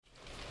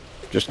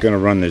Just going to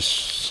run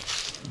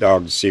this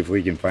dog to see if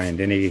we can find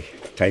any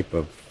type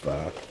of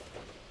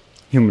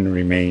human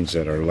remains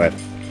that are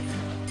left.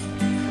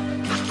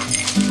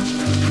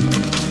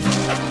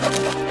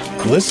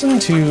 Listen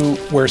to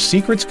Where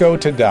Secrets Go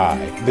to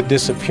Die, The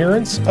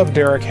Disappearance of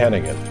Derek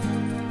Hennigan.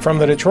 From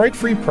the Detroit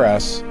Free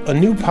Press, a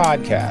new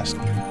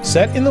podcast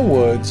set in the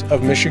woods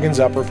of Michigan's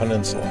Upper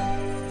Peninsula.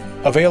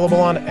 Available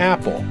on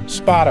Apple,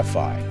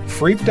 Spotify,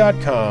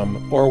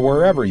 Freep.com, or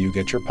wherever you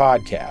get your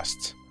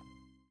podcasts.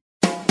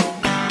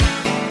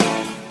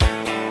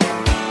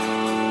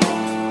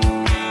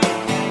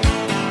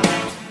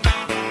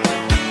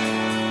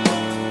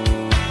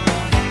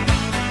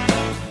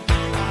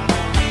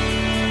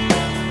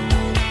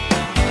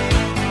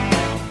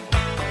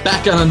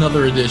 Back on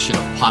another edition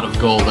of Pot of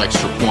Gold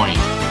Extra Point.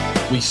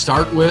 We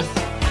start with,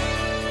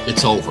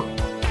 it's over.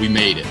 We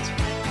made it.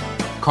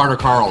 Carter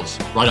Carls,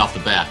 right off the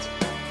bat,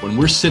 when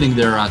we're sitting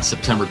there on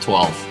September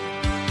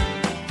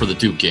 12th for the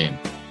Duke game,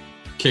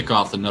 kick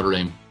off the Notre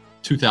Dame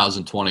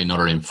 2020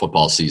 Notre Dame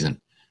football season,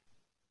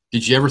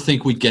 did you ever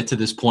think we'd get to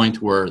this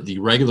point where the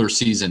regular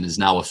season is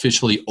now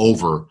officially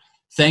over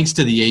thanks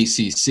to the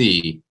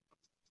ACC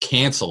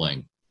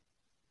canceling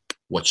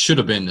what should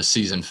have been the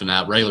season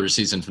finale, regular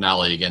season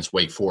finale against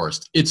Wake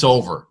Forest? It's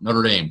over.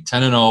 Notre Dame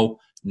 10-0,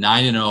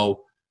 9-0,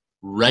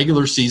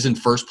 regular season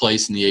first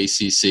place in the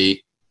ACC. Did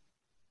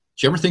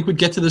you ever think we'd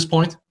get to this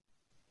point?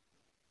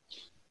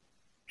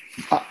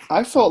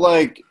 I felt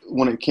like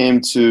when it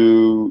came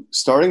to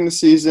starting the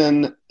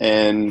season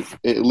and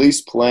at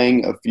least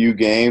playing a few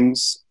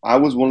games, I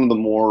was one of the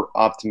more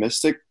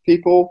optimistic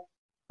people.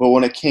 But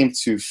when it came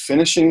to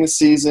finishing the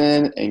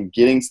season and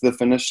getting to the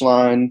finish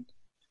line,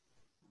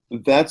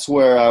 that's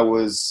where I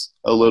was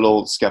a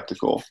little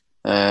skeptical.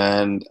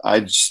 And I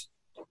just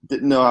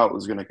didn't know how it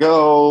was going to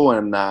go.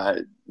 And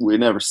we'd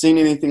never seen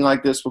anything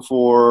like this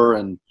before.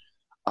 And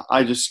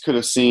I just could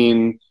have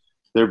seen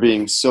there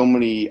being so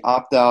many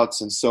opt-outs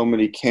and so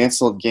many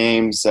canceled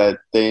games that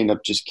they end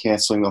up just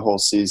canceling the whole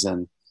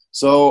season.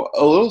 So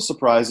a little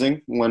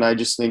surprising when I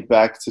just think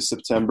back to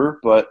September.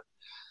 But,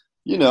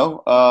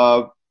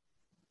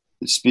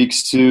 it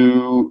speaks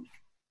to,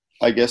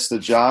 I guess, the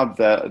job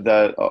and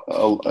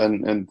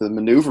the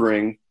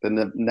maneuvering and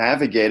the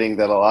navigating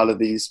that a lot of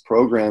these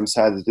programs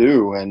had to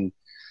do. And,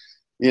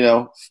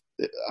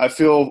 I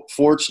feel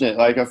fortunate.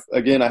 Like, I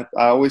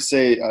always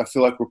say I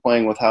feel like we're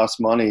playing with house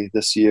money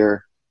this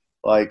year.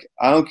 Like,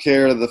 I don't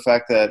care the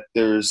fact that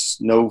there's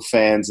no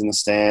fans in the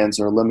stands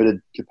or limited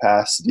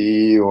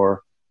capacity,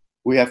 or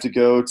we have to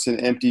go to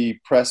an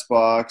empty press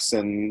box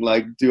and,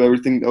 do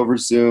everything over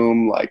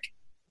Zoom. Like,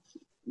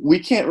 we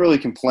can't really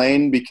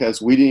complain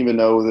because we didn't even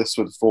know this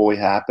would fully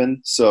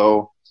happen.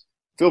 So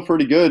I feel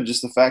pretty good,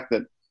 just the fact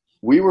that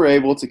we were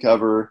able to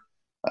cover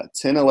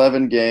 10,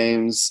 11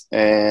 games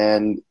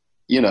and,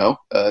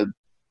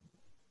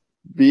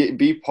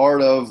 be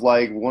part of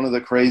one of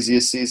the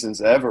craziest seasons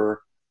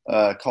ever,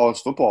 college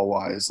football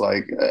wise.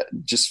 It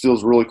just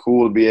feels really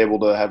cool to be able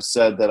to have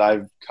said that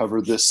I've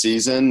covered this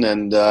season,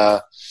 and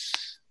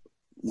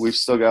we've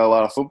still got a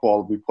lot of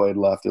football to be played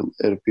left,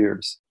 it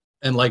appears.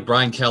 And like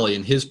Brian Kelly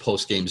in his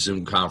post-game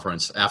Zoom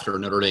conference after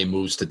Notre Dame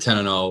moves to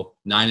 10-0,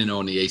 9-0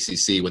 in the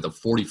ACC with a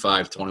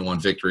 45-21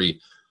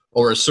 victory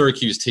over a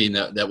Syracuse team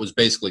that was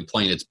basically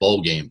playing its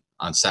bowl game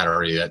on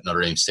Saturday at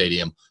Notre Dame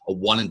Stadium, a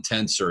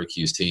 1-10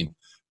 Syracuse team.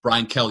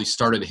 Brian Kelly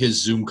started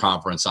his Zoom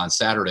conference on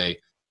Saturday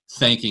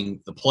thanking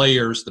the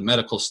players, the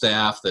medical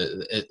staff,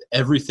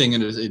 everything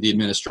in the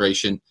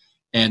administration.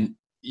 And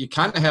you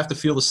kind of have to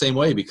feel the same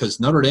way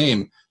because Notre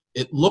Dame,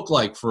 it looked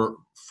like for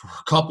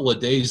a couple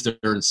of days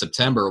there in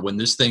September when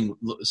this thing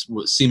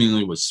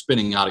seemingly was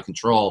spinning out of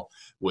control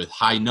with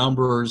high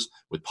numbers,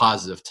 with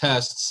positive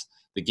tests.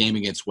 The game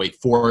against Wake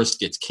Forest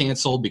gets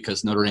canceled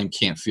because Notre Dame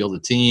can't field the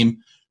team.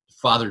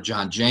 Father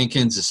John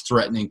Jenkins is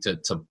threatening to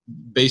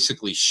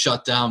basically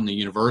shut down the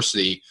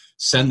university,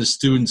 send the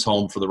students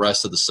home for the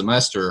rest of the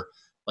semester.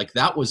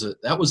 That was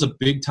a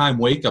big time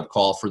wake up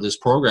call for this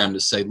program to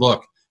say,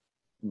 look,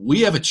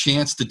 we have a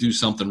chance to do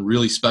something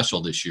really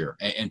special this year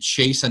and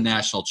chase a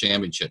national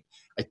championship.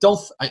 I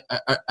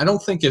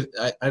don't think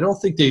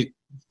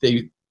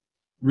they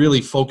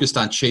really focused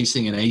on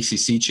chasing an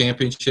ACC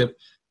championship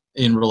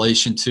in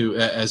relation to,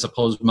 as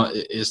opposed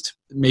is to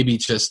maybe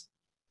just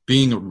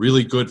being a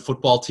really good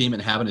football team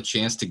and having a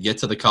chance to get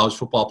to the college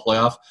football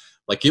playoff.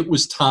 It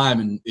was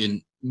time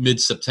in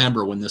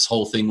mid-September when this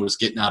whole thing was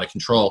getting out of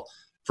control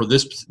for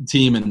this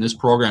team and this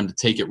program to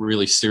take it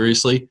really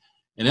seriously.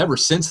 And ever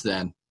since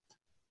then,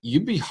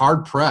 you'd be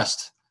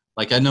hard-pressed.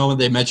 I know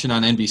they mentioned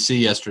on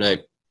NBC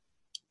yesterday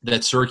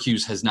that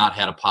Syracuse has not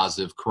had a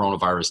positive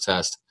coronavirus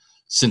test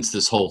since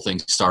this whole thing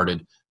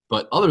started.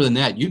 But other than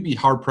that, you'd be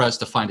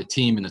hard-pressed to find a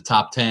team in the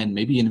top 10,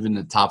 maybe even in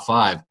the top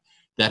 5,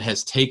 that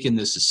has taken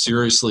this as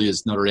seriously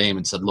as Notre Dame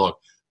and said, look,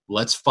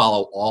 let's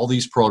follow all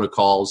these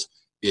protocols.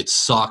 It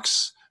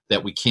sucks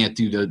that we can't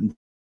do the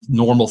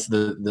normal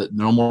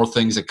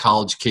things that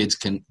college kids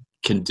can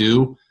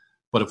do.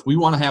 But if we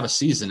want to have a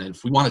season and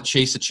if we want to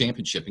chase a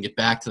championship and get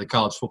back to the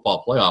college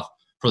football playoff,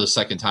 for the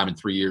second time in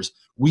 3 years.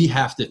 We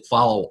have to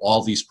follow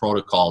all these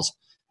protocols.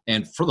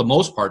 And for the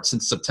most part,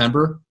 since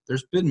September,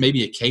 there's been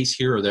maybe a case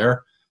here or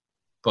there,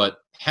 but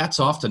hats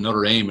off to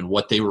Notre Dame and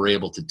what they were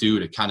able to do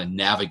to kind of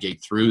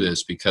navigate through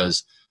this,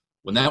 because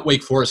when that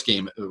Wake Forest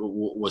game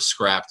was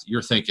scrapped,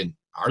 you're thinking,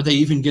 are they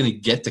even going to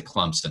get to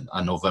Clemson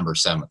on November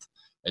 7th?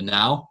 And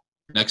now,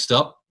 next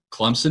up,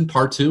 Clemson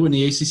Part 2 in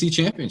the ACC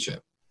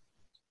Championship.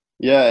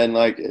 Yeah, and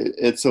like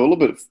it's a little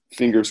bit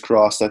fingers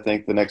crossed, I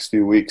think, the next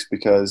few weeks,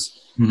 because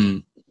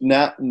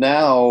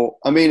now,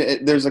 I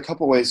mean, there's a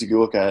couple ways you can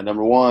look at it.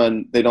 Number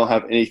one, they don't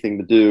have anything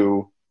to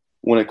do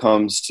when it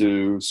comes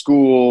to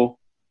school,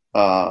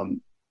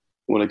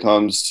 when it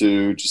comes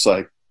to just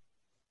like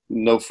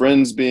no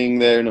friends being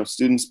there, no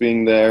students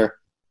being there,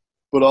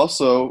 but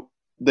also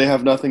they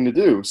have nothing to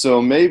do.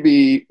 So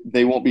maybe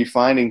they won't be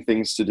finding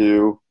things to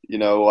do,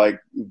 like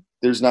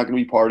there's not going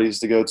to be parties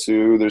to go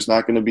to. There's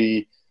not going to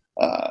be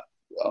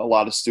a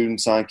lot of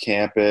students on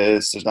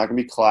campus. There's not going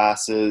to be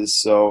classes.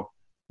 So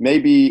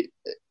maybe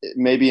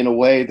in a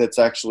way that's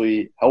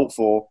actually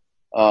helpful,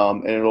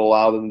 and it'll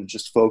allow them to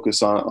just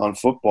focus on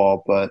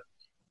football. But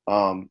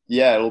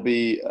it'll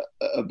be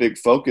a big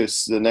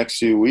focus the next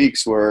few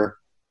weeks where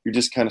you're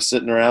just kind of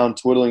sitting around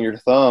twiddling your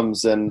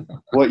thumbs, and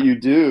what you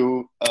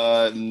do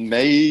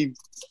may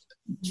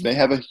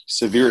have a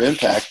severe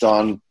impact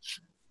on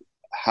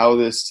how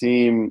this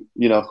team,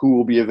 who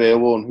will be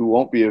available and who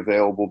won't be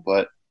available.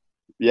 But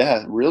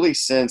yeah, really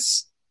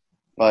since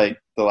like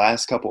the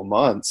last couple of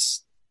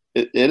months,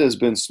 it has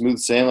been smooth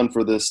sailing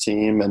for this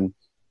team. And,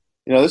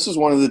 this is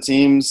one of the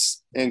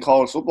teams in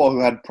college football who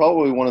had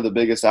probably one of the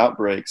biggest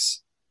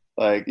outbreaks.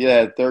 Like,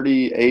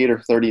 38 or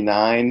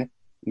 39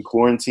 in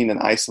quarantine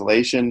and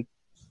isolation.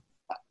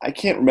 I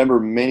can't remember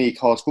many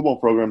college football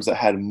programs that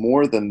had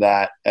more than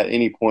that at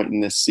any point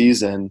in this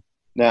season.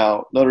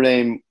 Now, Notre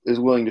Dame is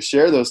willing to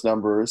share those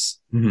numbers.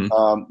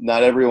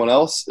 Not everyone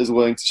else is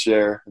willing to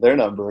share their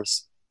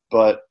numbers.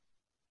 But,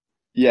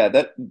 yeah,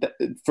 that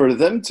for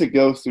them to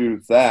go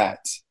through that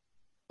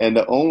and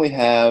to only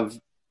have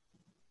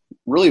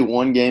really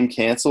one game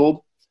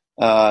canceled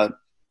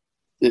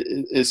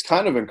is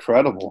kind of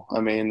incredible. I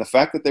mean, the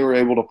fact that they were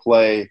able to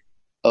play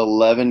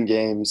 11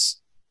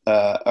 games,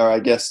 or I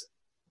guess,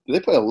 did they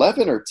play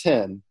 11 or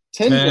 10?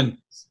 10 games.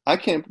 I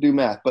can't do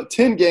math, but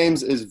 10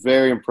 games is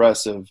very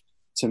impressive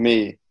to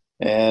me.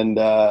 And,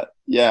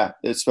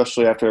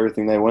 especially after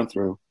everything they went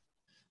through.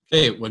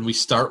 Okay, when we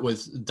start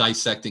with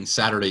dissecting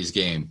Saturday's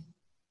game,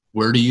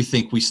 where do you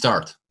think we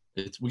start?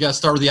 We got to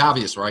start with the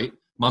obvious, right?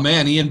 My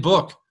man, Ian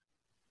Book.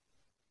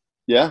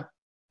 Yeah.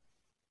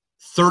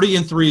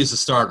 30-3 as a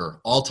starter,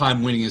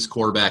 all-time winningest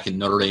quarterback in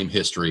Notre Dame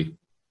history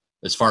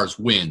as far as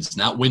wins,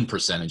 not win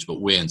percentage,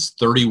 but wins,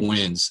 30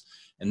 wins.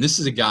 And this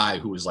is a guy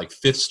who was like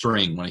fifth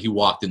string when he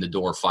walked in the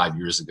door 5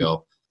 years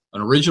ago.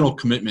 An original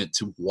commitment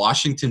to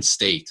Washington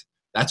State.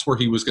 That's where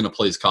he was going to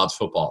play his college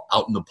football,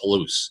 out in the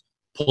Palouse,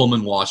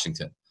 Pullman,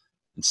 Washington.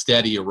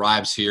 Instead, he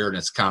arrives here, and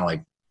it's kind of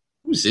like,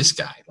 who's this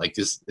guy? Like,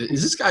 is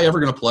this guy ever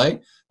going to play?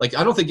 Like,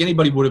 I don't think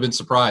anybody would have been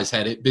surprised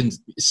had it been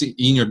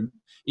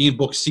Ian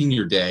Book's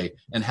senior day,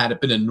 and had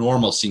it been a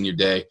normal senior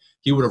day,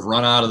 he would have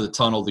run out of the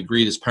tunnel to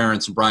greet his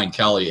parents and Brian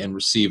Kelly and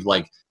received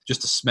like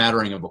just a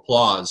smattering of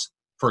applause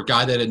for a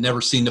guy that had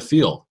never seen the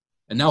field.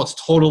 And now it's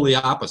totally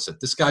opposite.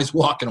 This guy's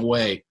walking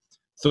away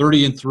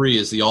 30-3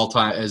 as the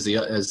all-time as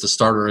the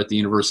starter at the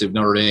University of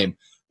Notre Dame,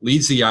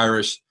 leads the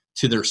Irish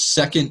to their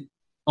second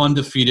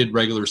undefeated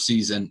regular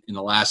season in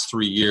the last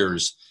 3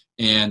 years,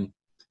 and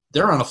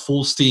they're on a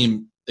full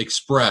steam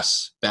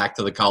express back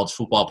to the college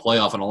football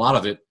playoff, and a lot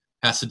of it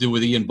has to do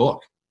with Ian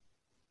Book.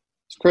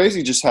 It's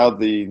crazy just how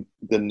the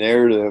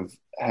narrative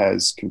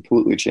has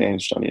completely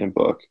changed on Ian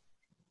Book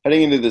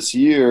heading into this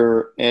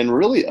year, and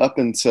really up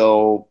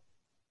until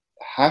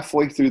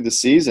halfway through the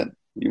season.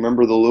 You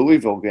remember the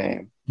Louisville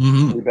game?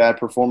 Pretty bad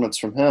performance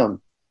from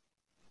him.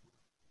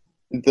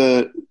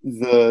 The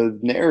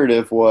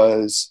narrative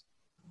was,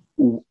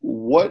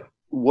 what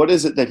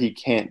is it that he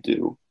can't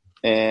do,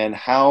 and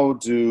how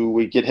do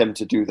we get him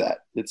to do that?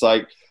 It's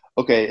like,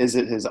 okay, is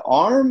it his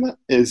arm?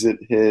 Is it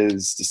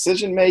his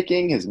decision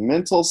making, his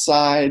mental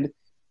side?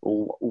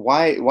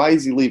 Why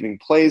is he leaving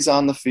plays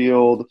on the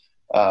field?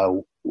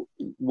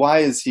 Why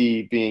is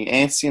he being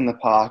antsy in the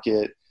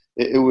pocket?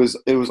 It was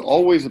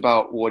always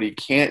about what he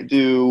can't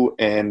do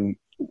and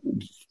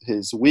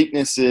his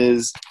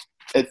weaknesses.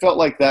 It felt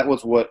like that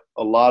was what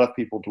a lot of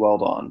people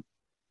dwelled on.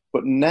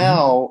 But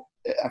now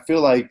I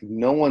feel like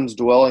no one's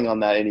dwelling on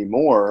that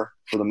anymore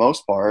for the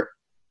most part.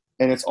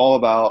 And it's all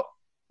about,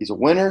 he's a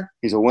winner,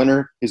 he's a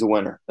winner, he's a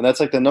winner. And that's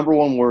like the number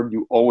one word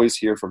you always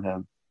hear from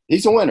him.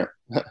 He's a winner.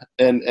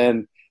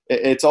 and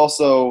it's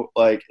also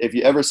like, if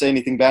you ever say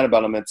anything bad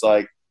about him, it's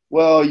like,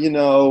 well,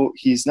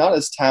 he's not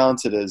as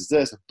talented as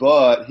this,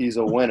 but he's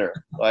a winner.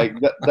 Like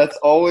that's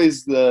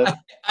always the.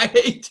 I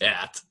hate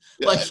that.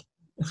 Like,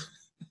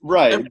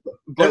 right.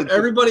 But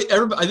everybody,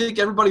 I think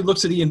everybody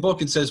looks at Ian Book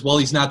and says, well,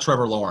 he's not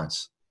Trevor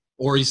Lawrence,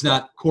 or he's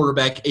not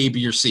quarterback A,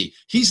 B, or C.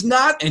 He's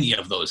not any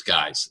of those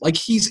guys. Like,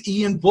 he's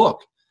Ian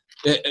Book.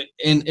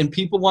 And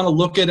people want to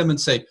look at him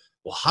and say,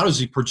 well, how does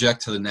he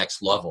project to the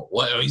next level?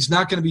 Well, he's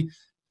not going to be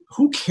 –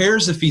 who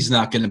cares if he's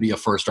not going to be a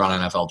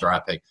first-round NFL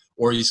draft pick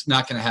or he's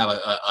not going to have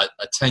a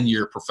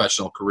 10-year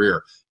professional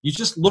career? You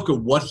just look at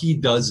what he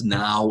does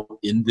now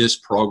in this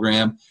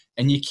program,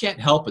 and you can't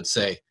help but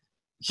say,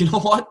 you know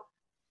what?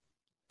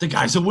 The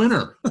guy's a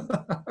winner.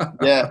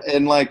 Yeah,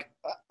 and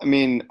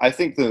I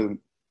think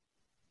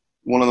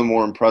one of the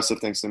more impressive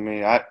things to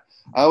me, I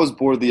was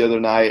bored the other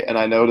night, and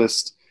I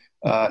noticed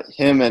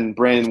him and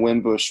Brandon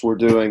Wimbush were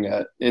doing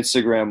an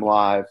Instagram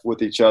Live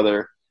with each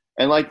other,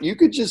 and you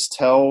could just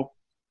tell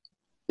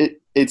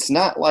it's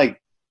not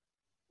like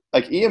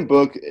Ian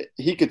Book.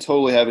 He could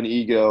totally have an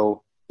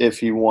ego if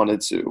he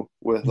wanted to,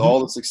 with all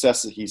the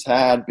success that he's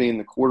had being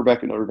the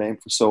quarterback at Notre Dame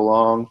for so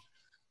long,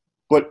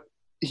 but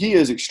he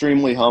is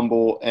extremely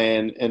humble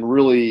and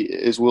really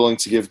is willing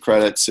to give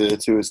credit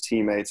to his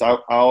teammates. I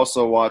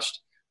also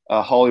watched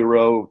Holly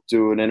Rowe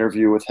do an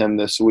interview with him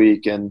this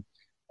week, and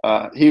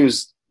he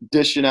was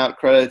dishing out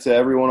credit to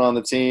everyone on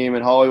the team.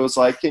 And Holly was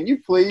like, "Can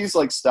you please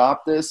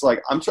stop this?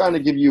 I'm trying to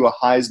give you a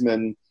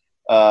Heisman,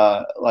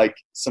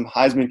 some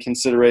Heisman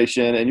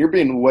consideration, and you're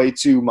being way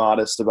too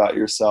modest about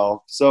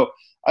yourself." So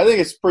I think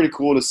it's pretty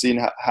cool to see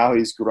how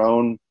he's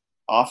grown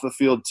off the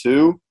field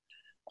too.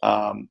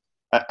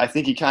 I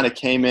think he kind of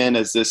came in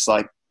as this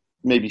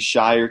maybe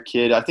shyer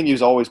kid. I think he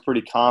was always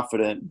pretty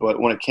confident, but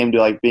when it came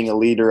to being a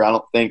leader, I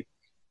don't think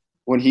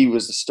when he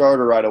was the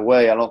starter right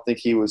away, I don't think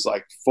he was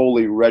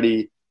fully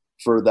ready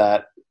for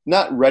that.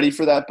 Not ready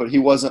for that, but he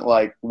wasn't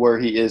where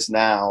he is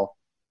now.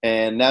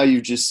 And now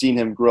you've just seen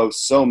him grow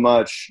so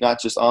much, not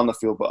just on the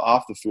field, but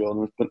off the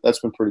field. And that's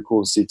been pretty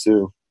cool to see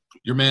too.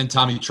 Your man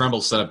Tommy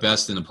Tremble said it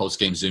best in the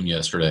post-game Zoom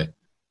yesterday.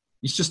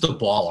 He's just a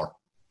baller.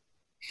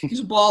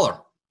 He's a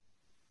baller.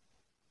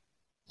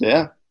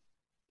 Yeah.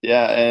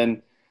 Yeah.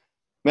 And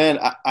man,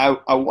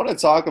 I want to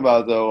talk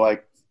about though,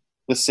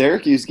 the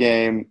Syracuse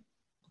game.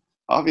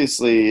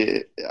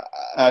 Obviously,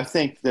 I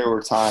think there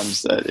were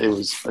times that it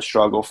was a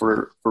struggle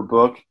for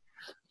Book,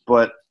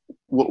 but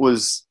what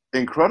was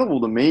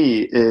incredible to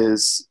me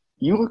is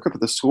you look up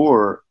at the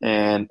score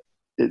and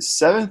it's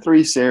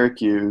 7-3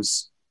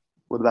 Syracuse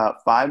with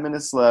about 5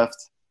 minutes left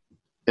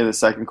in the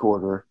second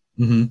quarter.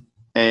 Mm-hmm.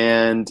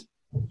 And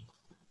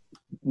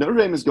Notre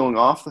Dame is going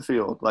off the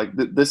field.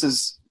 This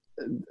is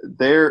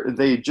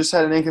they just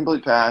had an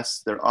incomplete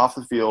pass. They're off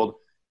the field.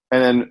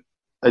 And then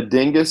a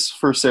dingus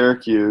for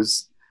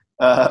Syracuse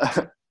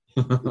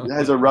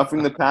has a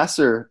roughing the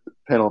passer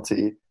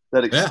penalty.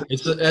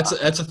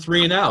 That's a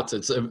 3 and out.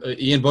 It's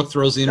Ian Book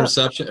throws the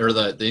interception or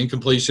the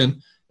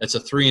incompletion. It's a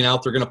 3 and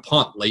out. They're going to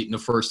punt late in the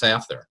first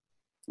half there.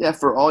 Yeah,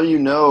 for all you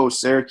know,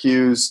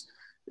 Syracuse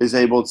is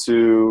able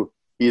to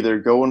either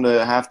go into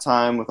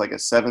halftime with a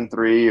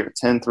 7-3 or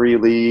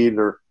 10-3 lead,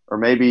 or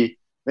maybe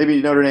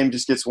Notre Dame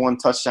just gets one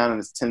touchdown and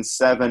it's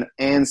 10-7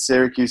 and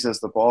Syracuse has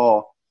the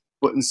ball.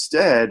 But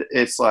instead,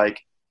 it's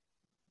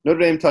Notre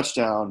Dame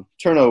touchdown,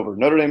 turnover,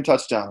 Notre Dame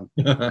touchdown,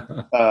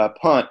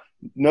 punt,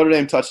 Notre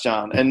Dame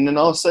touchdown. And then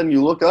all of a sudden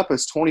you look up,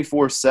 it's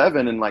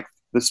 24-7 in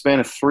the span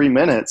of 3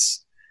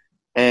 minutes.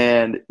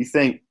 And you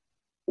think,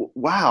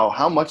 wow,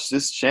 how much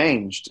this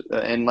changed.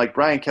 And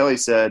Brian Kelly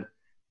said,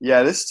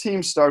 yeah, this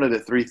team started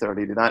at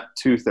 3:30, not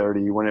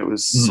 2:30 when it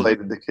was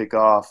slated to kick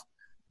off.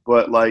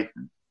 But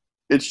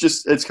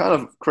it's kind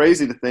of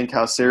crazy to think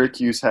how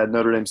Syracuse had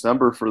Notre Dame's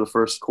number for the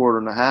first quarter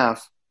and a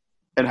half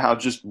and how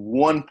just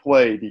one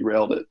play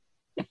derailed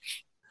it.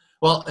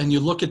 Well, and you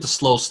look at the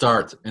slow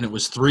start, and it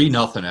was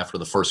 3-0 after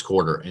the first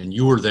quarter. And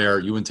you were there.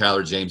 You and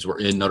Tyler James were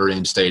in Notre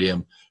Dame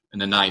Stadium in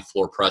the 9th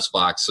floor press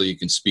box, so you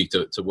can speak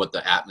to what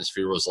the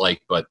atmosphere was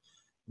like. But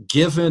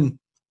given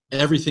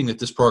everything that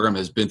this program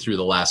has been through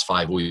the last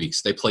 5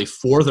 weeks, they play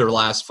 4 of their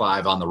last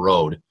 5 on the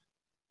road.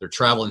 They're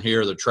traveling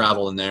here, they're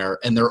traveling there,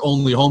 and their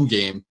only home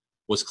game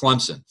was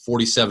Clemson,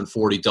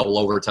 47-40 double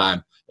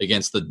overtime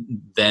against the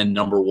then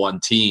number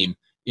 1 team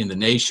in the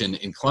nation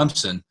in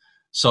Clemson.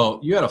 So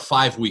you had a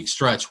 5-week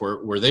stretch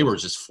where they were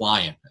just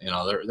flying.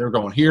 They're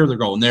going here, they're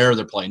going there,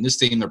 they're playing this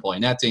team, they're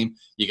playing that team.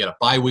 You got a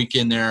bye week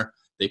in there.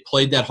 They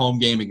played that home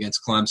game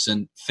against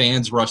Clemson.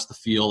 Fans rushed the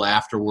field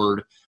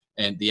afterward,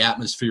 and the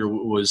atmosphere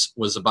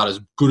was about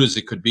as good as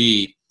it could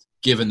be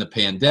given the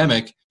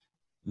pandemic.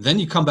 Then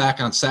you come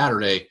back on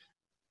Saturday,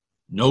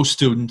 no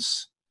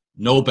students,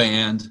 no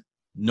band,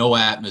 no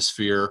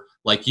atmosphere.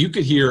 You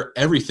could hear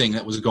everything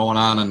that was going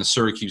on the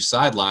Syracuse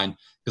sideline.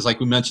 Because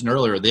like we mentioned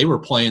earlier, they were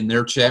playing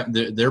their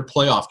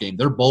playoff game.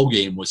 Their bowl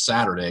game was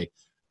Saturday.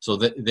 So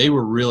they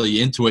were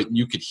really into it. And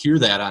you could hear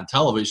that on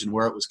television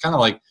where it was kind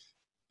of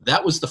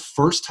that was the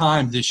first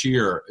time this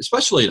year,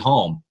 especially at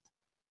home,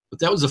 but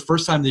that was the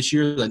first time this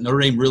year that Notre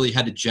Dame really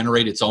had to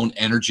generate its own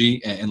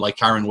energy. And like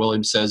Kyron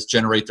Williams says,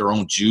 generate their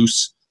own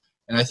juice.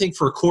 And I think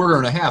for a quarter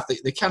and a half,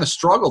 they kind of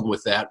struggled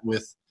with that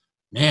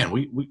man,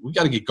 we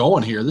got to get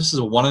going here. This is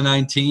a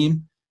 1-9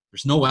 team.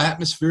 There's no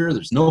atmosphere.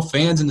 There's no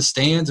fans in the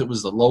stands. It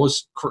was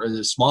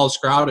the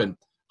smallest crowd in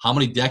how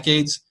many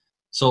decades?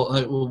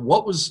 So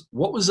what was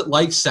it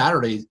like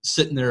Saturday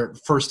sitting there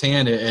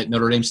firsthand at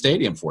Notre Dame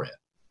Stadium for you?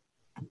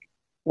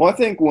 Well, I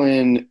think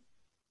when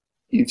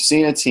you've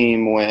seen a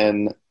team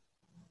when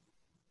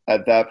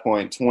at that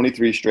point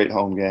 23 straight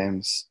home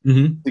games,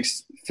 Mm-hmm.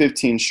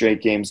 15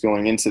 straight games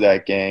going into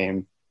that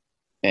game.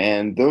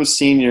 And those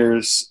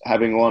seniors,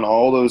 having won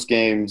all those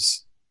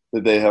games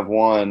that they have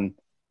won,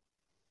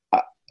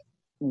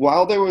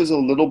 while there was a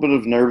little bit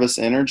of nervous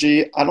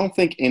energy, I don't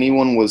think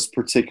anyone was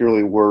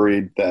particularly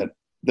worried that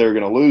they're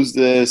going to lose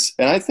this.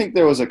 And I think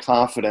there was a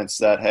confidence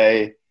that,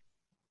 hey,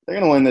 they're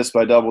going to win this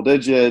by double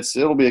digits.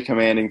 It'll be a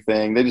commanding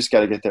thing. They just got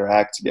to get their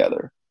act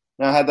together.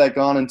 Now, had that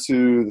gone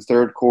into the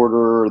third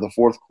quarter or the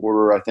fourth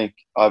quarter, I think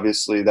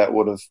obviously that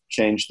would have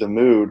changed the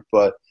mood.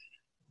 But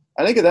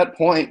I think at that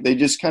point they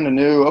just kind of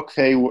knew,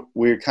 okay,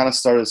 we kind of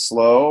started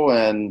slow,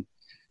 and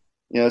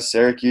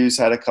Syracuse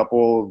had a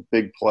couple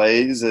big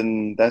plays,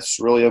 and that's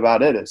really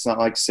about it. It's not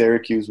like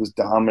Syracuse was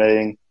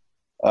dominating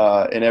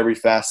in every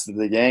facet of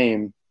the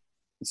game.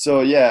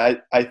 So, yeah,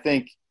 I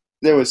think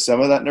there was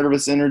some of that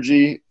nervous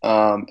energy,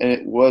 and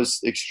it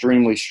was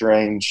extremely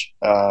strange.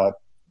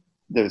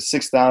 There was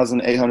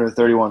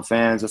 6,831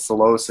 fans. It's the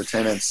lowest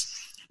attendance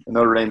in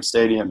Notre Dame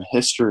Stadium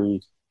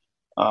history.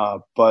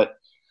 But,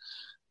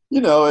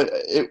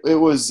 it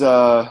was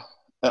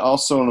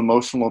also an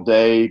emotional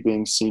day,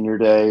 being senior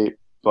day.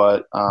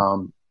 But,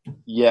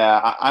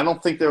 I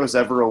don't think there was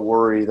ever a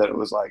worry that it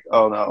was like,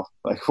 oh, no,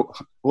 like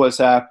what's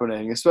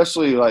happening?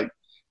 Especially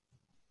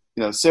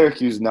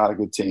Syracuse is not a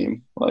good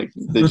team. Like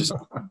they just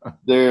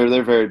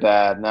they're very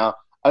bad. Now,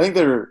 I think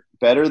they're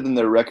better than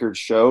their record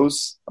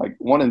shows, like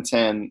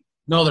 1-10.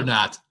 No, they're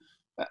not.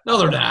 No,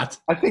 they're not.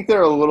 I think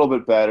they're a little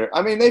bit better.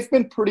 I mean, they've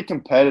been pretty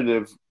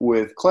competitive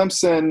with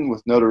Clemson,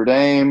 with Notre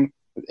Dame,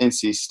 with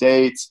NC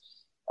State,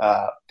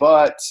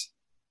 but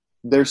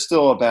they're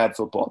still a bad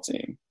football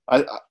team.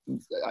 They're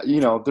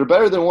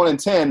better than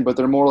 1-10, but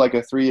they're more like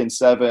a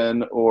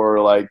 3-7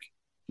 or like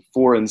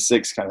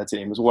 4-6 kind of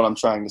team is what I'm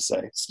trying to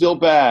say. Still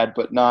bad,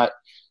 but not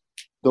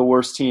the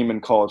worst team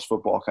in college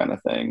football kind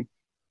of thing.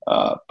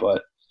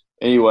 But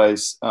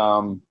anyways,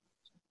 the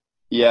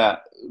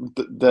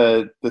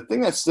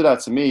thing that stood out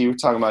to me, you were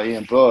talking about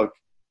Ian Book.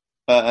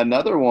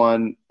 Another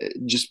one,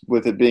 just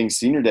with it being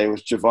senior day,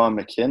 was Javon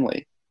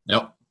McKinley.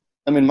 Yep.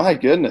 I mean, my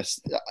goodness,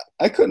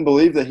 I couldn't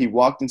believe that he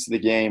walked into the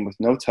game with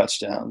no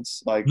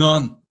touchdowns. Like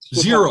none,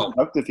 zero. How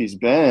productive he's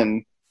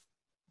been,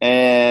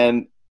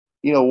 and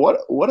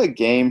what a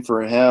game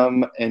for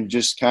him, and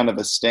just kind of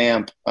a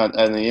stamp at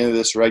the end of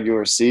this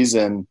regular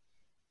season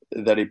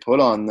that he put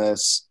on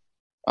this.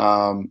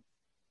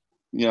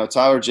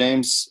 Tyler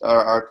James,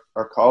 our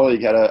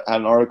colleague, had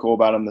an article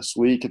about him this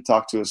week. Had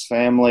talked to his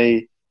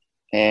family,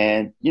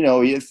 and he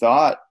had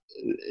thought,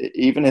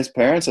 even his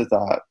parents had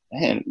thought,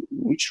 man,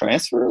 we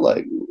transfer?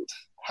 Like,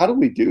 how do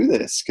we do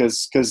this?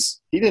 Because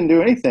he didn't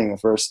do anything the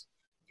first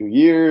few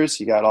years.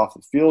 He got off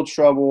the field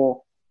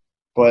trouble.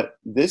 But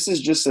this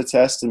is just a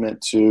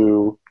testament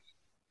to,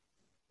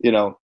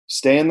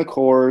 staying the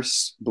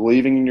course,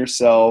 believing in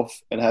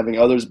yourself, and having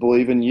others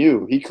believe in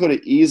you. He could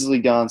have easily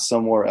gone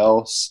somewhere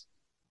else,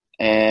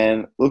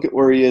 and look at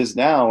where he is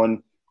now.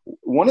 And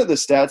one of the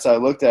stats I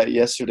looked at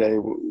yesterday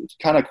was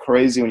kind of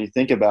crazy when you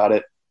think about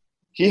it.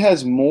 He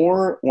has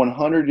more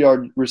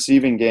 100-yard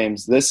receiving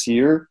games this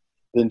year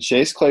than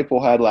Chase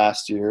Claypool had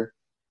last year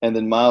and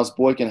than Miles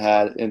Boykin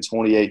had in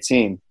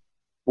 2018.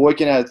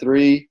 Boykin had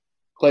 3.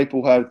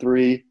 Claypool had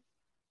 3.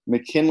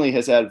 McKinley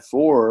has had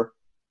 4.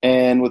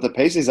 And with the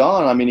pace he's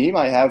on, I mean, he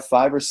might have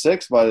 5 or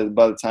 6 by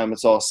the time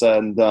it's all said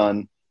and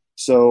done.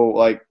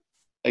 So,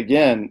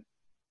 again,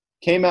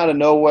 came out of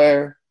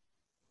nowhere,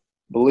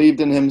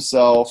 believed in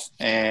himself,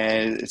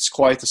 and it's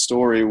quite the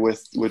story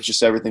with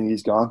just everything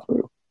he's gone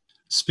through.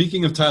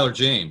 Speaking of Tyler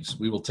James,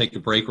 we will take a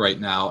break right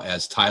now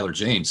as Tyler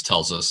James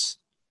tells us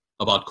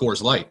about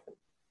Coors Light.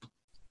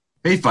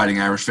 Hey, Fighting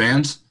Irish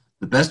fans.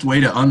 The best way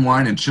to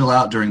unwind and chill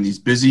out during these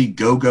busy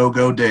go, go,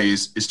 go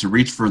days is to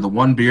reach for the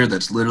one beer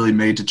that's literally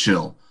made to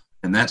chill,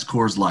 and that's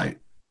Coors Light.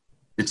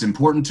 It's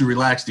important to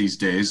relax these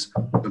days,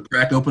 so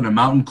crack open a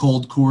mountain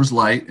cold Coors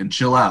Light and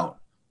chill out.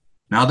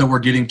 Now that we're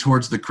getting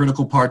towards the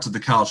critical parts of the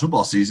college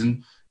football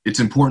season, it's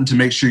important to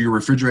make sure your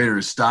refrigerator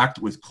is stocked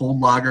with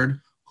cold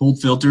lagered, cold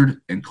filtered,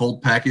 and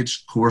cold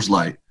packaged Coors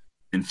Light.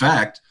 In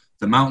fact,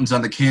 the mountains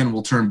on the can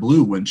will turn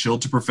blue when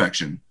chilled to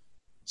perfection.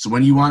 So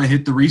when you want to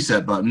hit the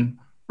reset button,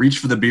 reach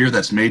for the beer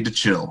that's made to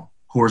chill,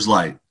 Coors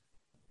Light.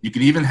 You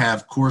can even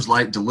have Coors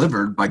Light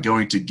delivered by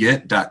going to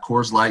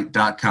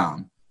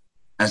get.coorslight.com.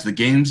 As the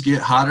games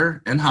get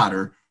hotter and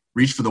hotter,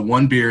 reach for the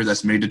one beer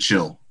that's made to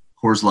chill,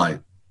 Coors Light.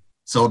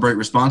 Celebrate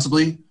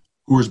responsibly.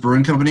 Coors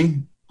Brewing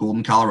Company,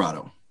 Golden,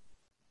 Colorado.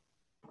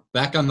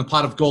 Back on the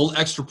Pot of Gold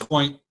Extra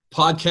Point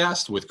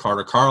podcast with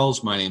Carter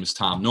Carls. My name is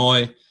Tom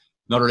Noy.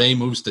 Notre Dame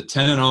moves to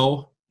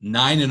 10-0,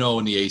 9-0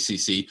 in the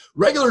ACC.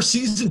 Regular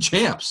season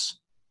champs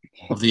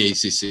of the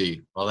ACC.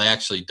 Well, they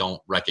actually don't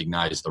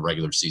recognize the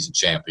regular season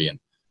champion.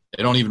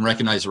 They don't even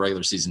recognize the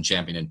regular season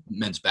champion in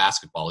men's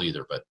basketball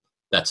either, but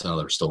that's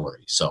another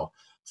story. So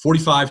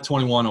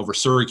 45-21 over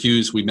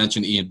Syracuse. We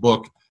mentioned Ian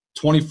Book,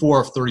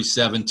 24 of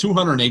 37,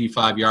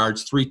 285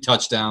 yards, 3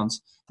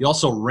 touchdowns. He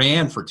also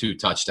ran for 2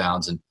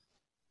 touchdowns. And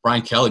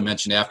Brian Kelly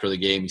mentioned after the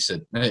game, he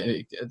said,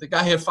 hey, the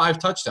guy had 5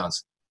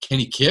 touchdowns. Can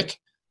he kick?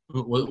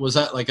 Was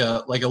that like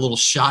a little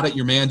shot at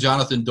your man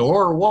Jonathan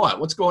Dorr or what?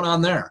 What's going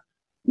on there?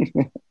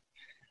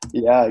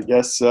 Yeah, I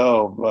guess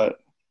so. But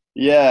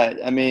yeah,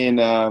 I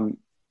mean,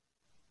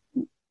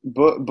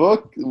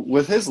 Book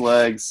with his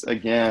legs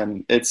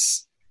again.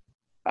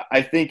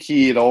 I think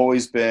he had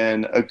always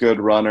been a good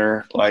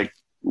runner. Like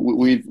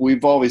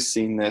we've always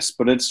seen this,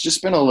 but it's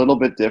just been a little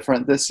bit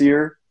different this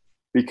year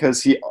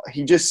because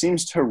he just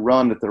seems to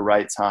run at the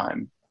right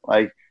time.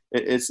 Like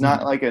it's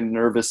not like a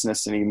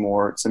nervousness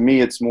anymore. To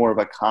me, it's more of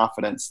a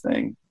confidence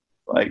thing.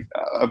 Like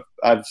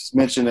I've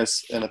mentioned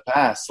this in the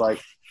past.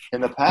 Like in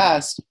the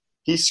past,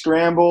 he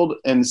scrambled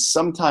and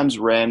sometimes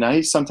ran. Now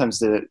he sometimes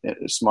did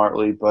it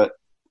smartly, but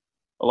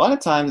a lot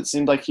of times it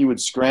seemed like he would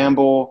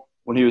scramble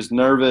when he was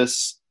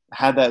nervous,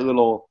 had that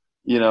little,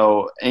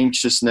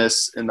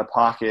 anxiousness in the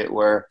pocket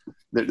where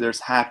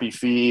there's happy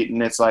feet.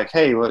 And it's like,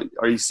 hey,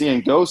 are you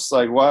seeing ghosts?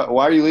 Like, why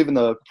are you leaving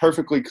the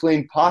perfectly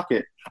clean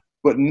pocket?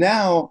 But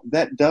now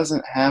that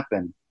doesn't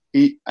happen.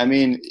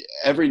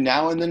 Every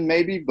now and then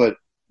maybe, but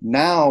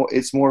now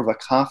it's more of a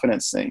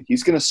confidence thing.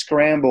 He's going to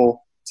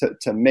scramble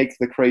to make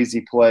the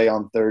crazy play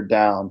on third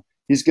down.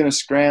 He's going to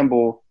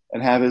scramble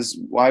and have his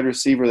wide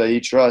receiver that he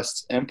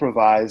trusts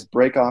improvise,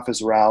 break off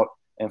his route,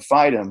 and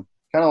fight him,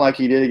 kind of like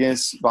he did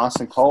against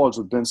Boston College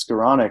with Ben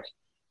Skoranek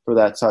for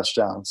that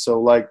touchdown.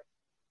 So,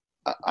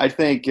 I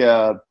think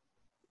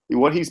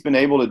what he's been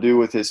able to do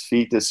with his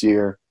feet this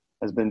year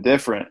has been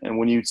different. And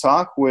when you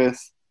talk with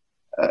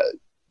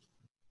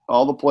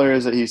all the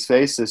players that he's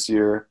faced this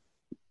year,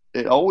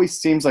 it always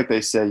seems like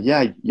they say,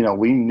 yeah,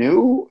 we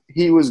knew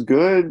he was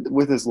good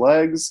with his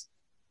legs,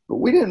 but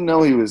we didn't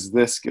know he was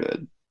this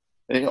good.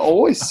 It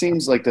always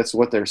seems like that's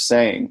what they're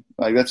saying.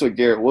 Like that's what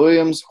Garrett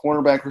Williams,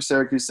 cornerback for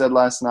Syracuse, said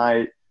last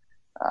night.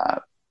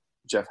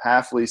 Jeff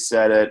Hafley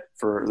said it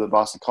for the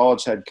Boston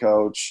College head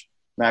coach.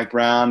 Mack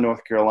Brown,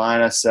 North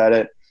Carolina, said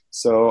it.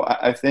 So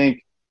I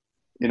think,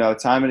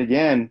 time and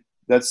again,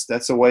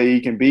 that's a way he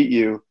can beat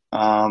you.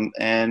 And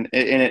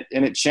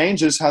it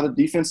changes how the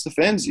defense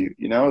defends you.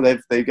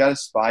 They've got to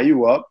spy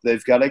you up.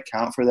 They've got to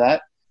account for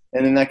that,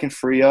 and then that can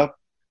free up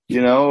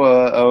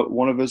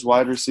one of his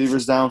wide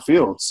receivers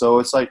downfield. So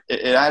it's like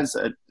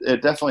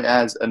it definitely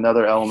adds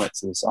another element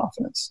to this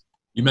offense.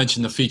 You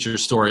mentioned the feature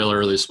story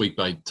earlier this week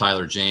by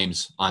Tyler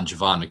James on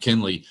Javon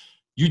McKinley.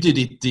 You did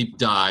a deep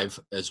dive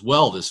as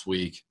well this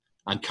week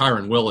on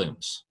Kyren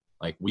Williams.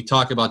 Like we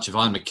talk about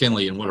Javon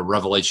McKinley and what a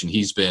revelation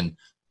he's been,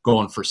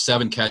 going for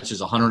 7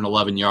 catches,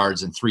 111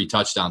 yards, and 3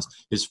 touchdowns.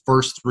 His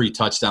first 3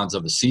 touchdowns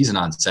of the season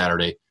on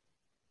Saturday.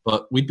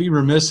 But we'd be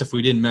remiss if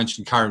we didn't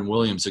mention Kyren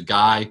Williams, a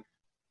guy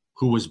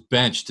who was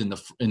benched in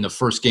the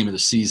first game of the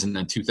season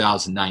in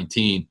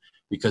 2019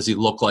 because he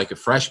looked like a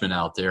freshman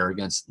out there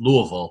against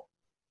Louisville.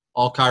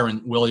 All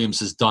Kyren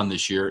Williams has done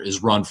this year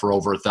is run for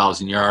over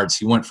 1,000 yards.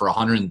 He went for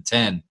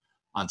 110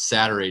 on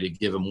Saturday to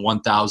give him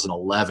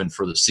 1,011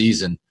 for the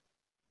season.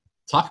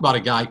 Talk about a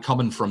guy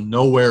coming from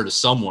nowhere to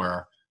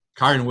somewhere.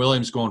 Kyren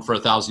Williams going for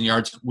 1,000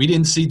 yards. We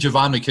didn't see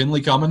Javon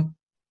McKinley coming.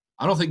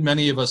 I don't think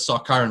many of us saw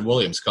Kyren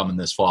Williams coming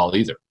this fall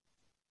either.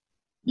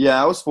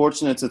 Yeah, I was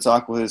fortunate to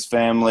talk with his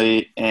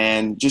family,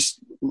 and just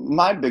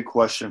my big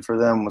question for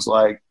them was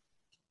like,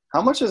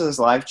 how much has his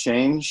life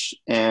changed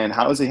and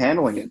how is he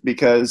handling it?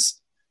 Because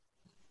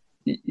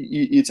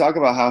you talk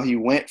about how he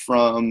went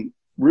from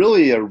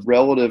really a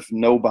relative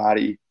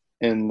nobody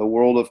in the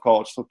world of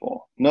college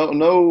football.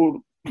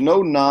 No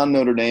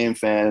non-Notre Dame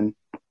fan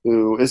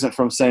who isn't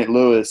from St.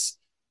 Louis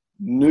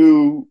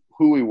knew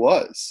who he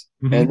was.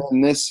 Mm-hmm. And then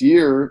this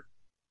year,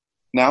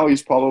 now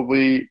he's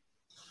probably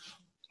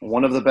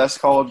one of the best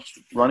college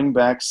running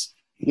backs.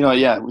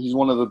 He's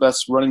one of the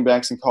best running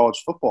backs in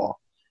college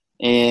football.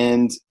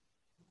 And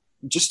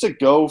just to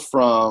go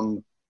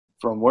from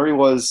where he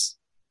was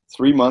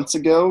 3 months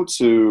ago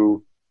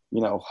to,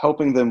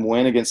 helping them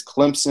win against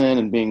Clemson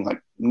and being like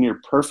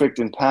near perfect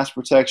in pass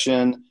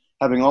protection,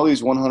 having all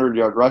these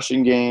 100-yard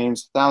rushing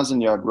games,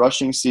 1,000-yard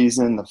rushing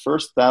season, the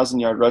first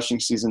 1,000-yard rushing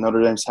season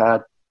Notre Dame's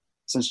had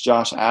since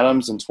Josh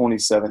Adams in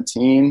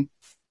 2017.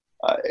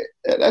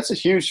 That's a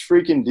huge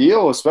freaking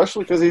deal,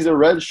 especially because he's a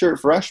redshirt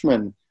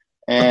freshman.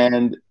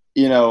 And,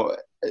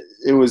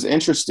 it was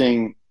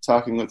interesting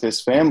talking with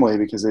his family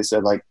because they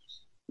said,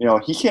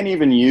 he can't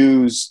even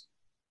use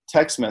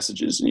text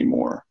messages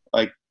anymore.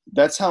 Like,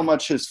 that's how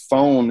much his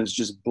phone is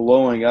just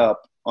blowing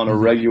up on a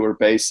regular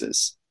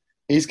basis.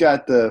 He's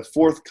got the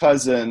fourth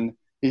cousin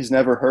he's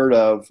never heard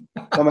of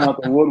coming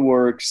out the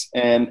woodworks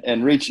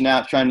and reaching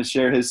out, trying to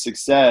share his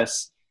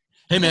success.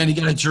 Hey, man, you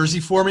got a jersey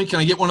for me? Can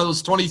I get one of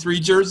those 23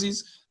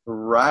 jerseys?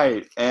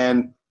 Right.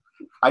 And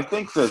I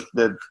think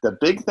the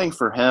big thing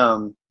for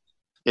him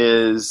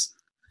is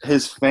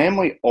his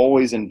family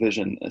always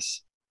envisioned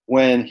this.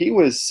 When he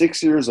was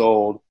 6 years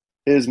old,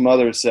 his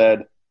mother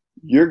said,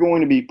 "You're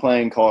going to be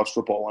playing college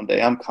football one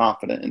day. I'm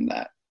confident in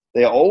that."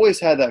 They always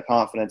had that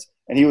confidence,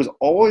 and he was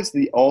always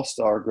the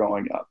all-star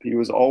growing up. He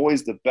was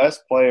always the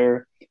best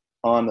player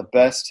on the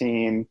best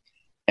team,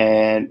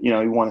 and, he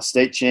won a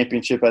state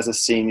championship as a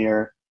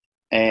senior.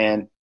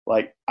 And,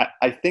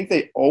 I think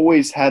they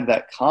always had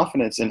that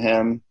confidence in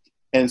him,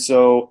 And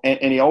so,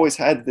 and he always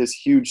had this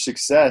huge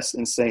success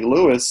in St.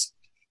 Louis.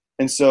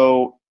 And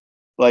so,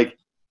 like,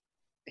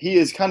 he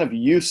is kind of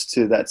used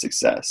to that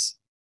success.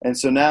 And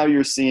so now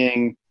you're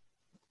seeing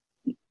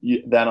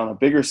that on a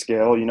bigger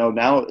scale. You know,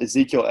 now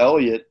Ezekiel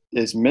Elliott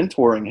is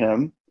mentoring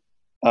him.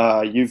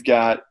 You've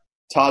got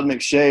Todd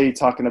McShay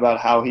talking about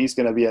how he's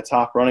going to be a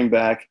top running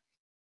back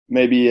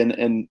maybe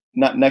in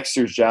not next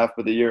year's draft,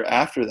 but the year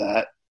after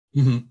that.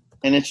 Mm-hmm.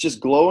 And it's just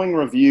glowing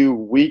review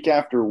week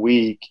after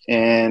week.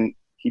 And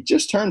he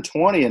just turned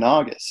 20 in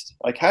August.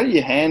 Like, how do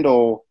you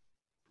handle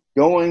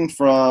going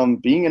from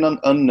being an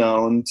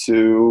unknown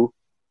to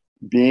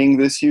being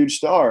this huge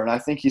star? And I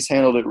think he's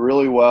handled it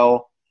really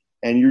well.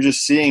 And you're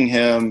just seeing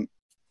him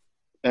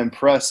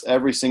impress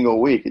every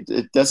single week.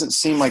 It doesn't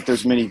seem like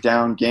there's many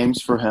down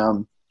games for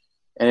him.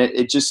 And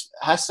it just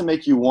has to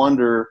make you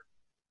wonder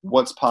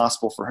what's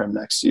possible for him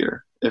next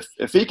year.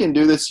 If he can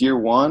do this year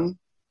one,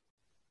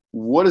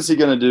 what is he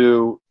going to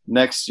do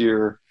next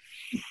year,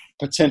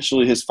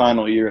 potentially his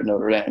final year at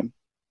Notre Dame?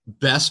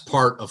 Best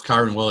part of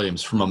Kyren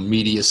Williams from a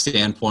media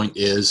standpoint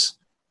is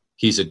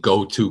he's a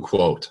go-to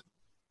quote,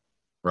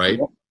 right?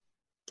 Yep.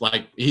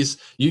 Like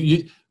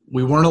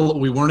we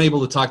weren't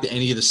able to talk to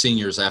any of the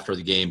seniors after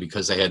the game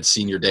because they had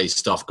senior day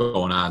stuff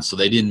going on, so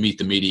they didn't meet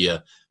the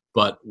media.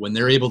 But when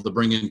they're able to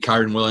bring in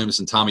Kyren Williams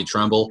and Tommy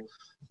Tremble,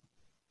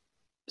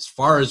 as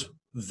far as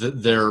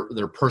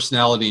their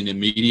personality in the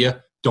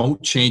media,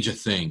 don't change a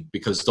thing,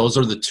 because those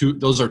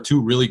are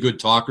two really good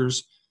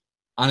talkers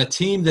on a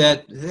team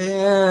that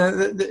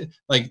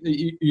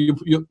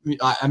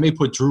I may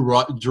put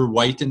Drew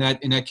White in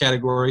that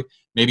category,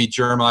 maybe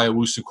Jeremiah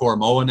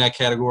Owusu-Koramoah in that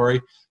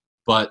category,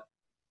 but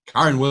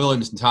Kyren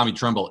Williams and Tommy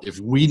Tremble, if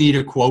we need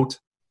a quote,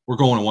 we're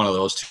going to one of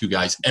those two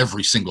guys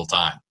every single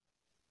time.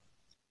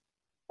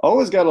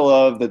 Always got to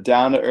love the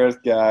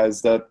down-to-earth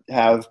guys that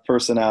have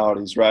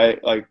personalities,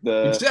 right? Like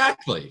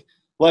exactly.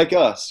 Like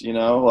us, you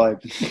know,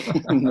 like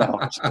no,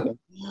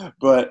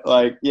 but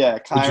like, yeah.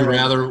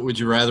 Kyren, would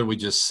you rather we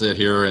just sit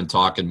here and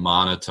talk in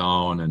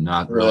monotone and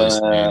not really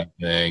say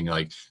anything?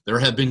 Like, there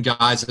have been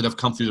guys that have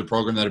come through the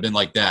program that have been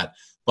like that.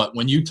 But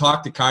when you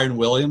talk to Kyren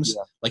Williams,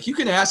 like, you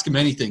can ask him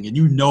anything and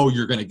you know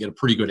you're going to get a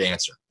pretty good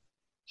answer.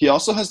 He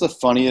also has the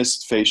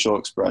funniest facial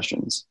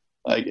expressions.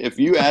 Like, if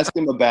you ask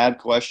him a bad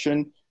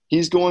question,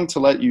 he's going to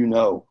let you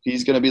know.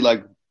 He's going to be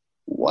like,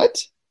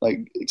 what?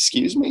 Like,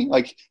 excuse me?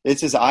 Like, it's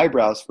his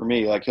eyebrows for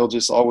me. Like, he'll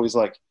just always,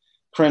 like,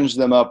 cringe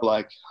them up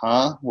like,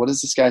 huh? What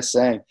is this guy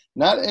saying?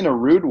 Not in a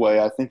rude way.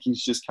 I think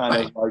he's just kind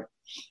of, like,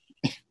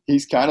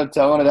 he's kind of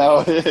telling it how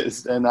it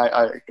is. And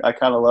I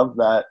kind of love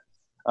that.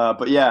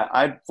 But, yeah,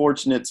 I'm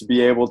fortunate to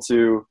be able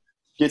to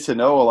get to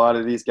know a lot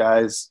of these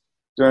guys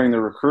during the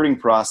recruiting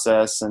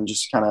process and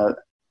just kind of,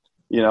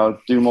 you know,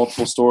 do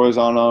multiple stories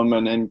on them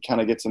and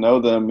kind of get to know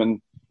them.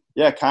 And,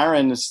 yeah,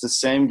 Kyren is the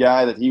same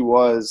guy that he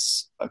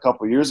was a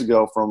couple of years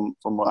ago from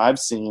what I've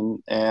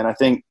seen. And I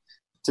think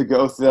to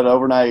go through that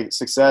overnight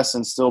success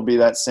and still be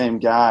that same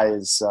guy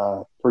is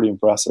pretty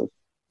impressive.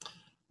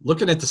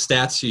 Looking at the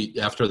stat sheet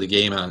after the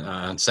game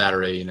on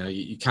Saturday, you know,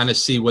 you kind of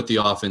see what the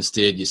offense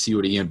did. You see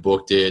what Ian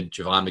Book did,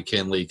 Javon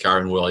McKinley,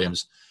 Kyren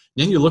Williams.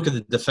 And then you look at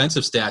the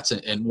defensive stats,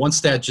 and one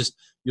stat just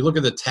 – you look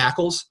at the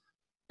tackles,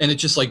 and it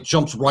just, like,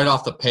 jumps right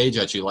off the page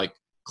at you. Like,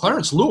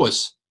 Clarence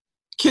Lewis –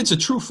 kid's a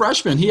true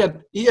freshman. He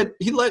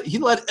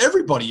led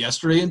everybody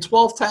yesterday in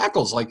 12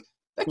 tackles. Like,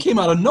 that came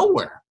out of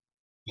nowhere.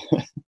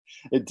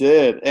 It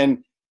did.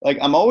 And, like,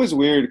 I'm always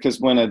weird because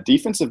when a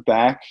defensive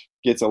back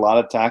gets a lot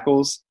of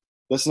tackles,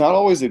 that's not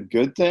always a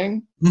good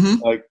thing.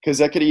 Mm-hmm. Like, because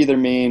that could either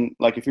mean,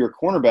 like, if you're a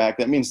cornerback,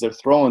 that means they're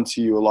throwing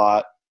to you a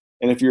lot.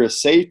 And if you're a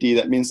safety,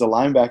 that means the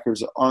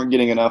linebackers aren't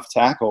getting enough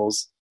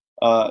tackles.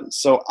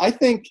 So I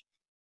think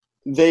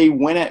they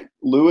went at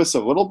Lewis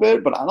a little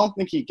bit, but I don't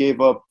think he gave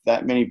up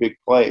that many big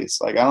plays.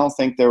 Like, I don't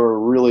think there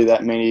were really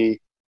that many.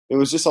 It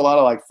was just a lot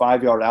of, like,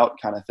 5-yard out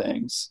kind of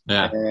things.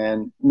 Yeah.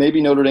 And maybe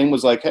Notre Dame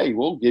was like, hey,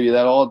 we'll give you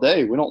that all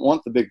day. We don't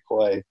want the big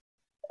play.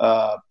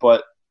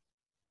 But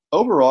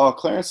overall,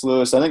 Clarence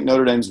Lewis, I think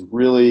Notre Dame's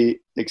really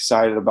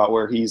excited about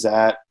where he's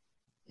at.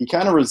 He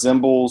kind of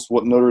resembles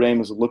what Notre Dame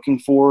is looking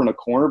for in a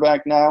cornerback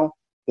now.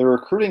 They're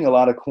recruiting a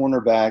lot of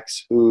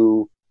cornerbacks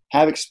who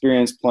have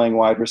experience playing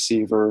wide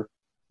receiver,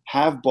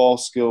 have ball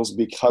skills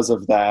because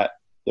of that.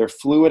 They're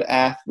fluid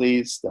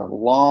athletes. They're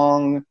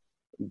long.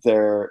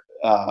 They're,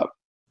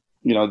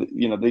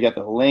 they got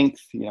the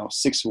length, 6'1",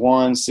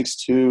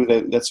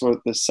 6'2". That's what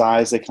the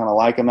size they kind of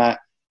like them at.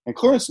 And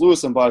Clarence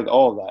Lewis embodied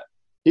all of that.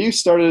 He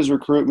started his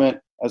recruitment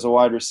as a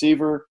wide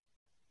receiver.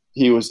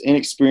 He was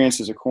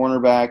inexperienced as a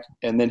cornerback,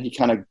 and then he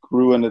kind of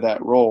grew into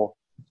that role.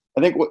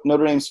 I think what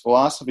Notre Dame's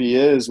philosophy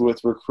is with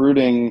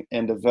recruiting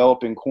and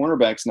developing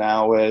cornerbacks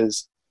now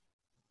is,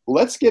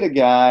 let's get a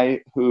guy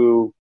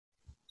who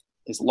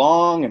is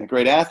long and a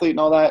great athlete and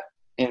all that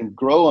and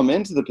grow him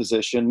into the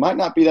position. Might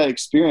not be that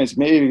experienced.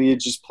 Maybe he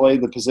just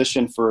played the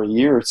position for a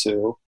year or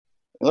two.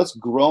 And let's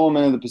grow him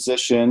into the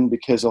position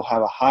because he'll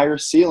have a higher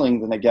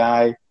ceiling than a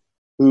guy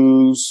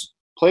who's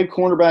played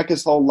cornerback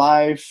his whole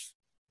life,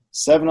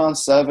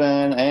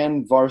 7-on-7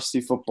 and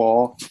varsity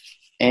football,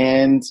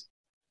 and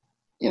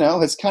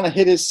has kind of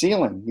hit his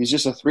ceiling. He's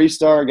just a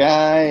 3-star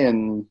guy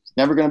and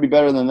never going to be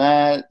better than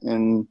that,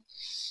 and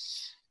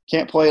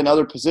can't play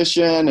another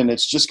position, and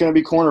it's just going to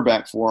be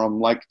cornerback for him.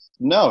 Like,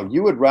 no,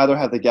 you would rather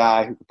have the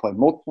guy who can play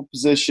multiple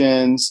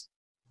positions,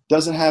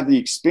 doesn't have the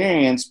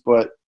experience,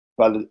 but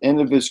by the end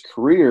of his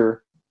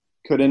career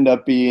could end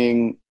up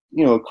being,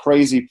 a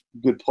crazy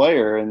good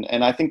player.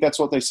 And I think that's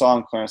what they saw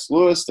in Clarence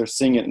Lewis. They're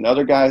seeing it in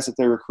other guys that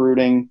they're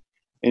recruiting,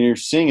 and you're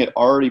seeing it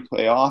already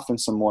play off in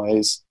some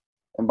ways.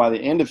 And by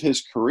the end of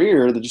his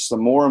career, the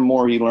more and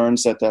more he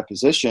learns at that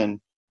position,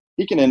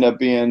 he can end up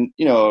being,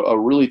 a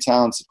really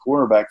talented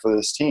quarterback for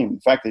this team.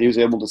 The fact that he was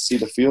able to see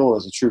the field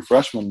as a true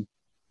freshman,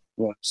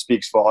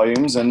 speaks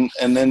volumes. And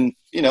then,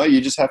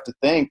 you just have to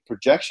think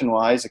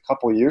projection-wise, a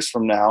couple of years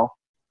from now,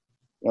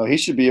 he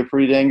should be a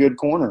pretty dang good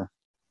corner.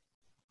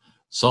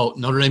 So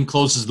Notre Dame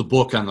closes the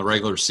book on the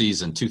regular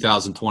season,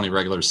 2020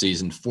 regular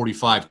season,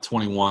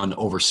 45-21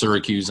 over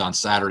Syracuse on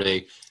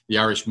Saturday. The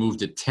Irish moved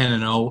to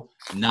 10-0,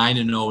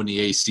 9-0 in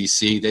the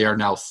ACC. They are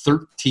now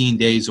 13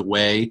 days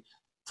away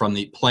from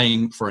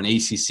playing for an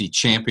ACC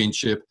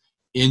championship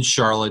in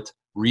Charlotte,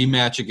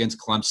 rematch against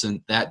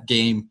Clemson. That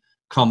game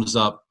comes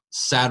up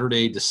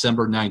Saturday,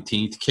 December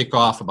 19th,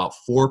 kickoff about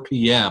 4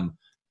 p.m.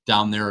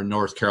 down there in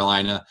North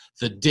Carolina.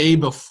 The day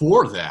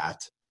before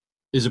that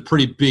is a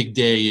pretty big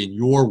day in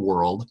your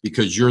world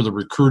because you're the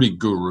recruiting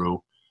guru.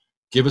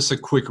 Give us a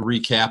quick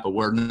recap of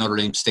where Notre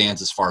Dame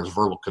stands as far as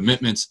verbal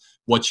commitments,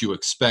 what you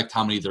expect,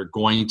 how many they're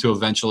going to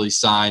eventually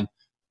sign,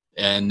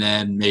 and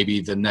then maybe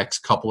the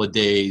next couple of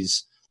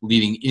days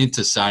leading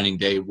into signing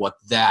day, what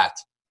that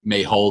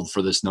may hold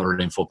for this Notre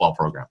Dame football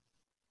program.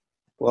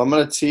 Well, I'm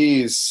going to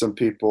tease some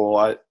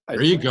people.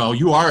 There you go.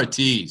 You are a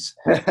tease.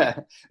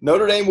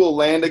 Notre Dame will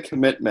land a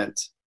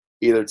commitment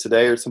either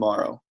today or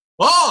tomorrow.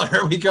 Oh,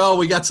 here we go.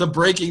 We got some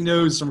breaking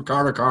news from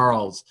Carter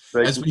Carls.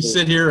 As we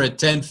sit here at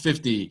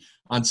 10:50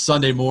 on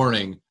Sunday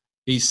morning,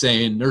 he's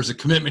saying there's a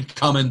commitment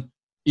coming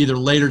either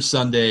later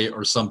Sunday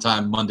or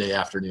sometime Monday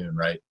afternoon,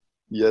 right?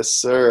 Yes,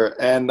 sir.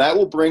 And that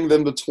will bring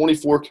them to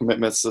 24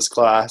 commitments this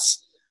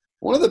class.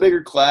 One of the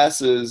bigger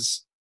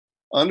classes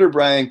under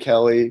Brian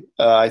Kelly.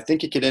 I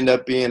think it could end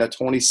up being a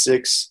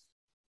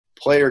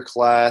 26-player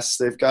class.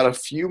 They've got a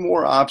few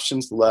more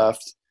options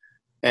left,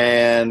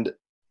 and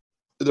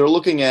they're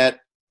looking at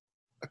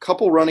a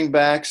couple running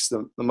backs,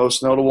 the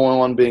most notable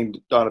one being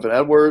Donovan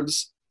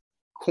Edwards.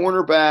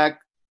 Cornerback,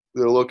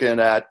 they're looking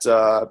at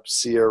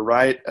Sierra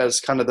Wright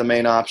as kind of the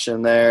main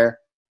option there.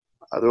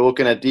 They're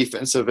looking at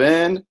defensive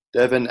end.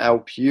 Devin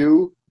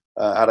Alpue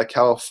out of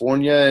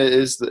California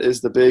is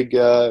the big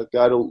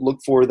guy to look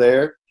for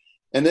there.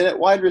 And then at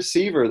wide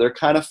receiver, they're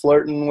kind of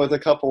flirting with a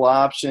couple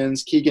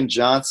options. Keegan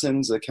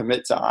Johnson's a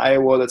commit to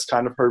Iowa that's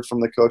kind of heard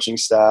from the coaching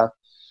staff.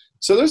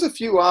 So there's a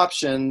few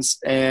options,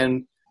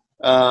 and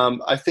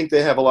I think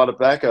they have a lot of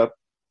backup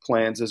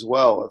plans as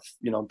well.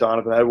 If,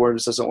 Donovan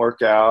Edwards doesn't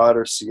work out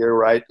or Sierra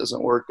Wright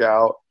doesn't work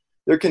out,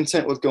 they're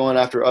content with going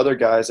after other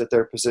guys at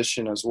their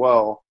position as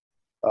well.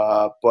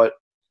 But,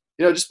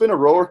 just been a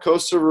roller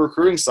coaster of a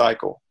recruiting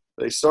cycle.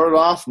 They started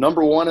off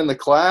number one in the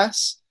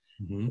class.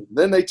 Mm-hmm.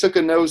 Then they took a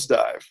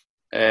nosedive,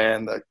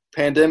 and the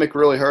pandemic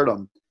really hurt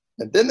them.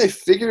 And then they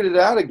figured it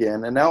out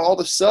again, and now all of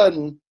a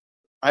sudden,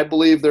 I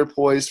believe they're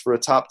poised for a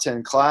top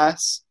 10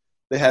 class.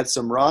 They had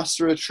some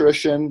roster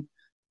attrition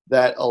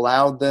that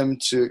allowed them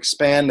to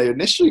expand. They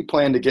initially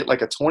planned to get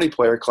like a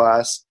 20-player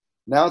class.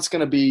 Now it's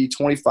going to be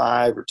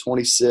 25 or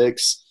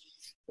 26.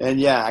 And,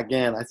 yeah,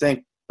 again, I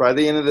think by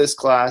the end of this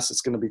class,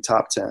 it's going to be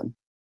top 10.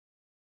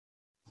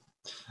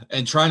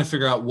 And trying to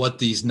figure out what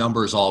these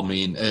numbers all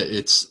mean,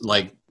 it's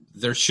like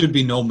there should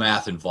be no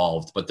math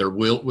involved, but there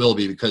will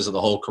be because of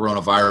the whole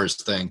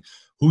coronavirus thing.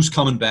 Who's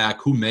coming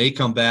back? Who may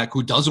come back?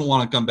 Who doesn't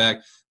want to come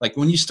back? Like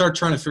when you start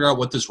trying to figure out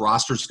what this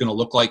roster is going to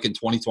look like in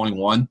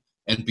 2021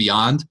 and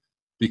beyond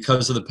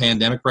because of the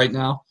pandemic right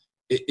now,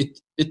 it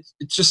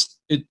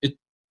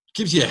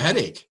gives you a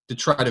headache to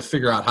try to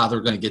figure out how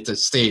they're going to get to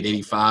stay at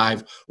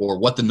 85 or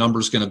what the number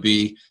is going to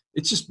be.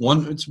 It's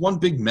one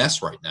big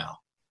mess right now.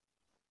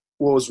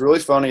 What was really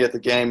funny at the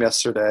game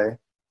yesterday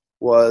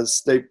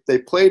was they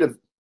played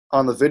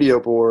on the video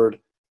board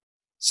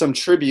some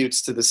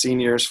tributes to the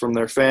seniors from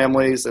their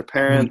families, their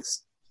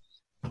parents,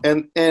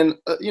 and a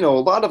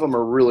lot of them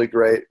are really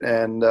great.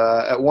 And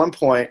at one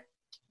point,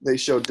 they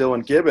showed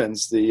Dylan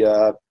Gibbons,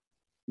 the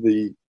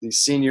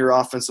senior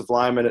offensive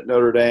lineman at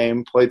Notre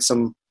Dame, played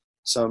some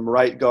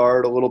right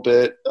guard a little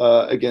bit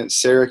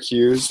against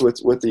Syracuse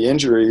with the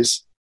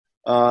injuries,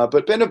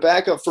 but been a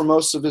backup for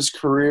most of his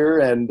career.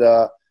 And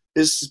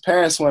his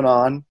parents went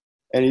on,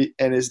 and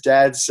his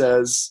dad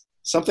says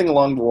something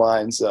along the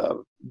lines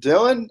of,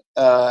 Dylan,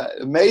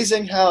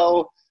 amazing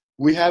how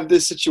we have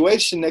this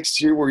situation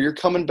next year where you're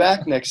coming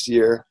back next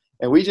year,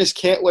 and we just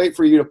can't wait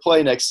for you to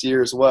play next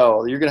year as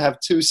well. You're going to have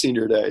 2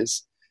 senior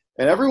days.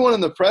 And everyone in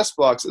the press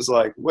box is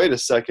like, wait a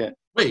second.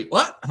 Wait,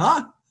 what?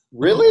 Huh?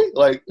 Really?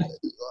 Like,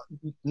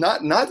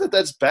 not that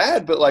that's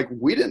bad, but, like,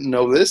 we didn't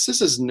know this.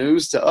 This is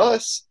news to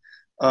us.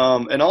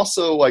 And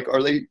also, like,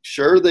 are they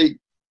sure they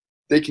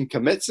can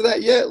commit to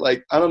that yet?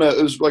 Like, I don't know.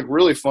 It was, like,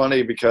 really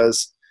funny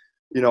because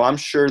I'm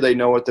sure they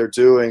know what they're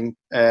doing,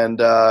 and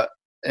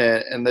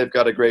they've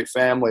got a great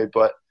family.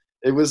 But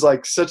it was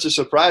like such a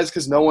surprise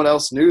because no one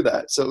else knew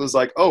that. So it was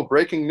like, oh,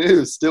 breaking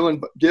news,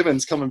 Dylan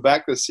Givens coming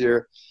back this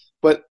year.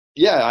 But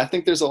yeah, I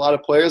think there's a lot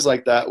of players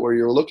like that where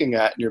you're looking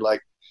at and you're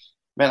like,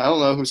 man, I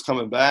don't know who's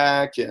coming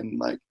back and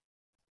like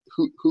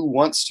who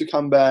wants to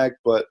come back.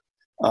 But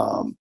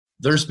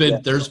there's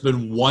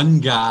been one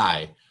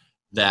guy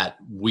that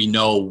we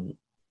know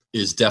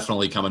is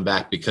definitely coming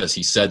back because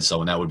he said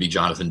so, and that would be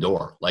Jonathan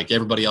Dorr. Like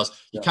everybody else,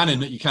 you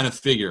kind of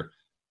figure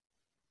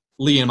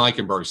Liam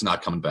Eichenberg's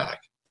not coming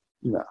back.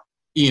 No.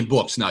 Ian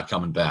Book's not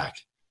coming back.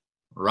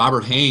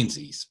 Robert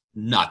Hainsey's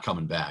not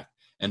coming back.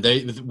 And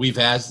we've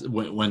asked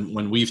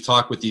when we've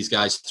talked with these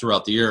guys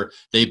throughout the year,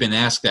 they've been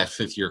asked that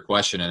fifth-year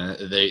question,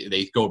 and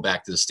they go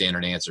back to the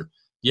standard answer.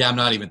 Yeah, I'm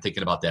not even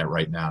thinking about that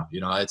right now.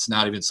 It's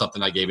not even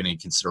something I gave any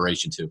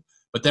consideration to.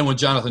 But then when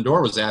Jonathan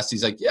Dorr was asked,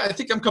 he's like, yeah, I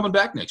think I'm coming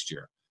back next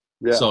year.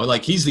 Yeah. So,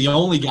 like, he's the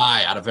only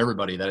guy out of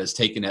everybody that has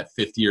taken that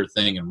fifth-year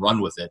thing and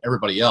run with it.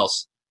 Everybody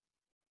else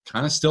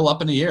kind of still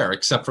up in the air,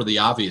 except for the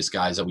obvious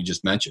guys that we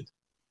just mentioned.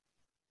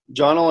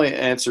 John only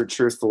answered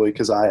truthfully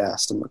because I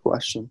asked him the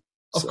question.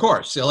 Of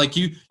course. So, like,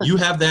 you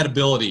have that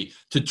ability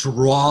to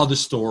draw the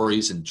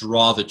stories and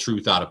draw the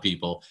truth out of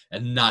people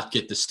and not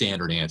get the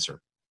standard answer.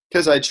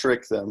 Because I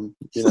trick them,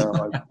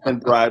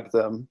 and bribe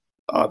them,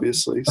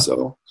 obviously.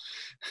 So,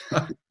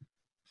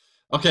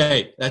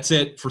 okay, that's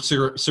it for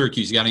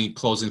Syracuse. You got any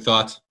closing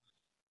thoughts?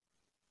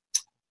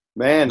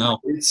 Man, no.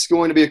 It's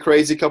going to be a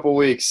crazy couple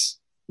weeks.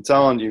 I'm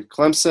telling you,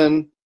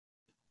 Clemson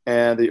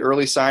and the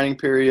early signing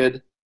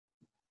period.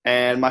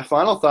 And my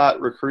final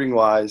thought,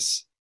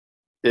 recruiting-wise,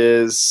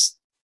 is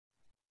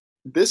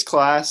this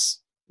class.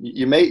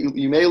 You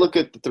may look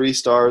at the 3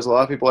 stars. A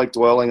lot of people like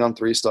dwelling on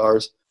 3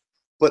 stars,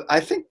 but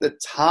I think the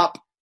top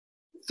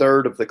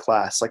third of the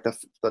class, like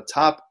the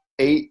top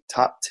 8,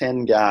 top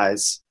 10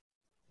 guys,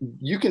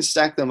 you can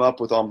stack them up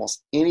with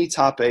almost any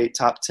top 8,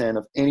 top 10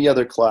 of any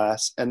other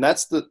class, and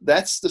that's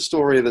the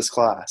story of this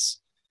class.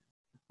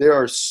 There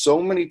are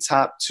so many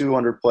top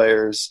 200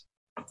 players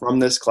from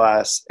this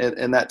class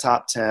in that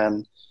top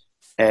 10.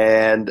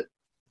 And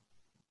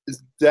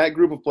that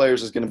group of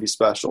players is going to be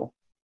special.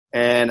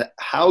 And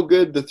how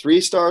good the 3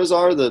 stars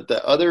are,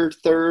 the other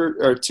third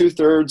or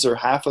 2/3 or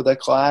half of that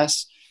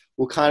class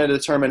will kind of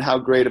determine how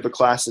great of a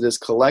class it is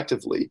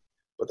collectively.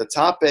 But the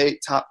top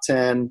 8, top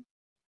 10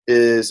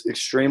 is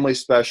extremely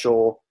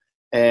special,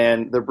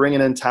 and they're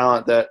bringing in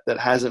talent that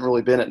hasn't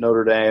really been at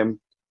Notre Dame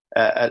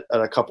at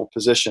a couple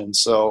positions.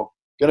 So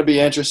going to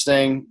be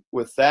interesting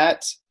with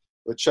that.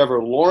 With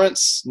Trevor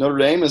Lawrence, Notre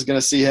Dame is going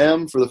to see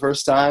him for the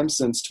first time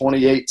since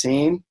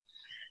 2018.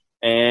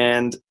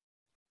 And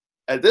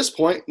at this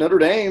point, Notre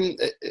Dame,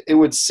 it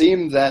would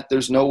seem that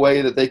there's no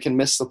way that they can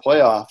miss the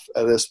playoff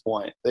at this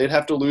point. They'd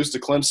have to lose to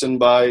Clemson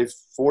by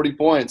 40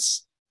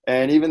 points.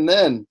 And even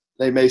then,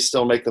 they may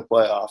still make the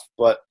playoff.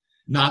 But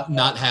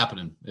not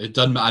happening. It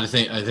doesn't – I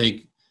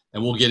think,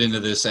 and we'll get into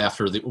this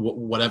after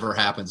whatever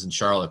happens in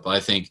Charlotte, but I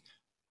think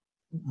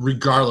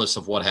regardless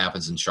of what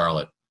happens in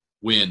Charlotte,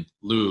 win,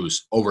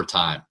 lose,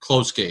 overtime,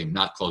 close game,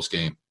 not close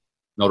game,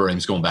 Notre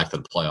Dame's going back to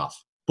the playoff.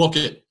 Book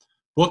it.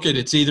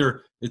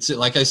 It's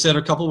like I said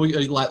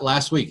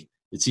last week,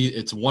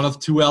 it's one of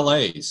 2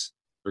 LAs.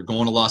 They're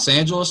going to Los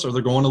Angeles or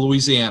they're going to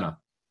Louisiana.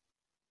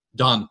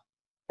 Done.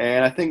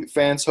 And I think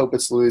fans hope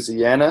it's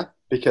Louisiana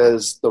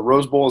because the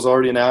Rose Bowl is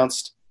already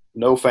announced.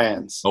 No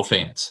fans.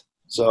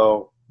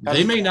 So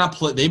they may not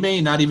play. They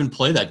may not even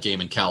play that game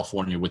in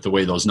California with the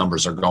way those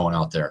numbers are going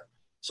out there.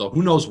 So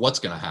who knows what's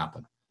going to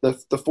happen? The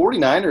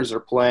 49ers are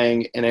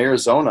playing in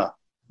Arizona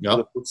for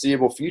the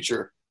foreseeable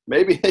future.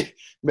 Maybe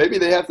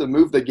they have to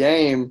move the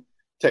game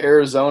to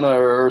Arizona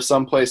or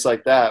someplace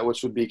like that,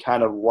 which would be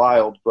kind of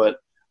wild. But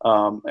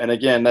and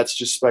again, that's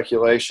just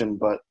speculation.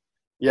 But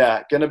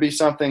yeah, going to be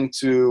something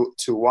to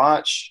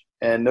watch.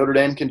 And Notre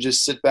Dame can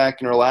just sit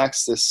back and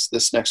relax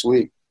this next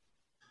week.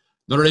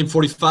 Notre Dame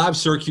 45,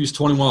 Syracuse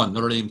 21.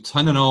 Notre Dame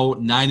 10-0,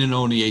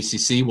 9-0 in the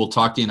ACC. We'll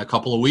talk to you in a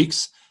couple of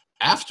weeks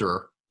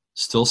after.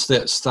 Still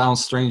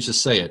sounds strange to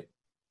say it,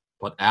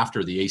 but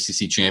after the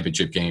ACC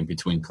championship game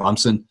between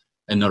Clemson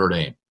and Notre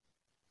Dame.